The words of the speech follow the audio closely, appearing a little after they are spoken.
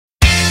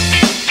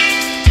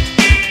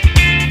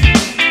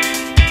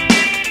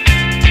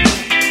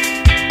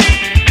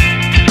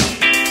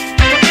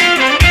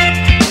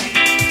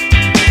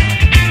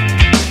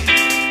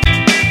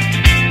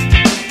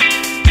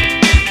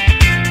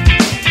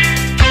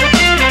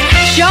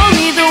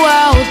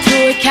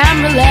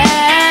camera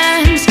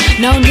lens.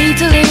 No need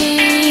to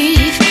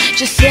leave,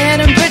 just sit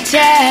and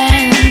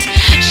pretend.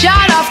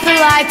 Shut off the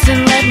lights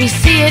and let me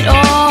see it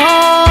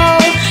all,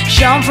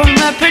 shown from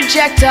a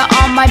projector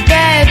on my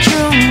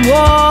bedroom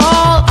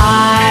wall.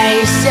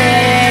 I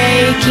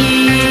say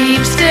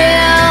keep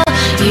still,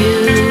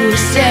 you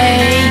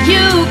say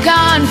you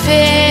can't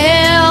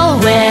feel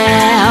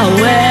where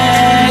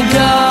we're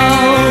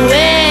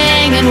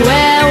going and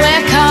where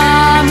we're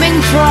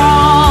coming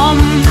from.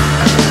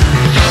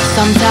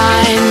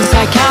 Sometimes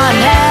I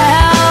can't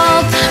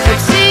help but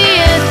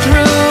see it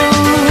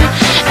through,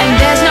 and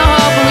there's no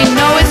hope and we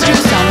know it's true.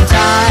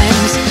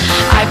 Sometimes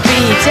I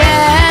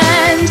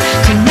pretend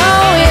to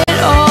know it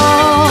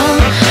all,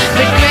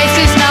 but grace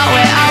is not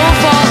where I will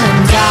fall.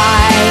 And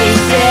I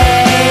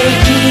say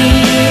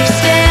keep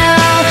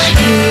still,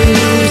 you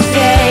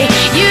say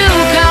you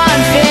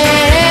can't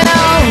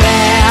feel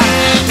where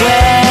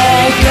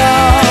we're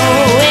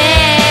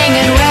going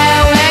and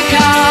where we're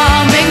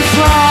coming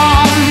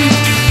from.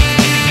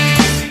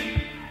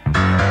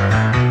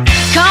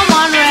 Come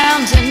on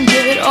round and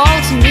give it all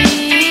to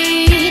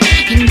me.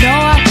 You know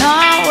I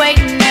can't wait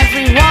and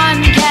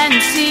everyone can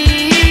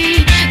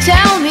see.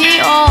 Tell me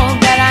all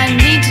that I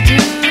need to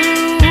do,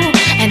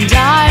 and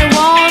I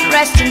won't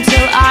rest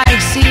until I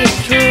see it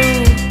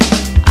through.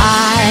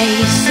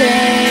 I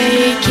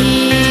say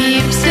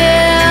keep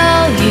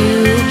still,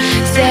 you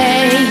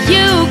say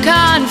you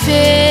can't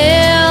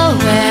feel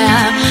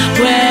where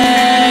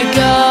we're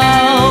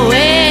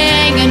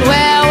going and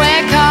where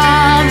we're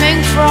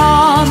coming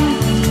from.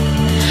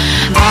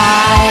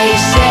 I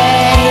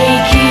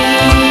say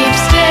keep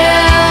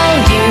still,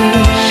 you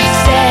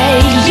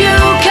say you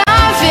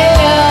can't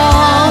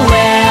feel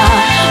where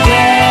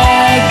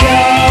we're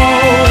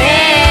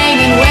going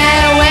and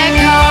where we're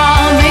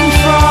coming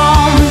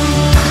from.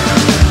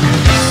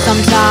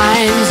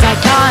 Sometimes I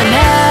can't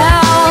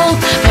help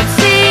but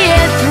see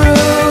it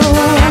through,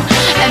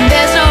 and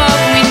there's no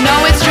hope, we know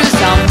it's true.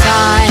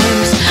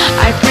 Sometimes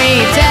I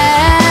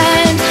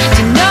pretend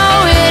to know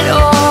it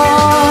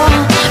all,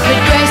 but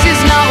grace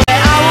is not where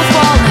I will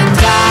fall. And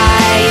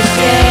I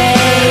say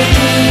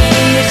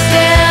keep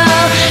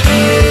still,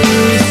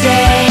 you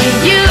say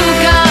you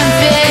can't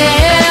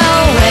feel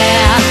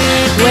where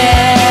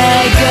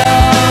we're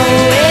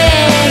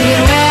going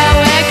and where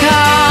we're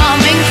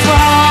coming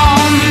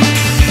from.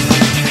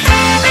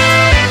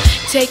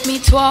 Take me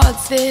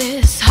towards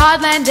this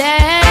hard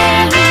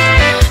landing,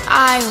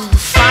 I'll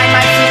find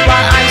my feet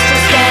while I'm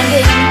still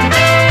standing.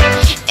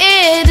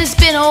 It has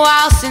been a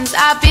while since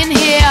I've been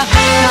here,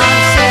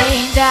 can't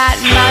say that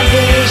my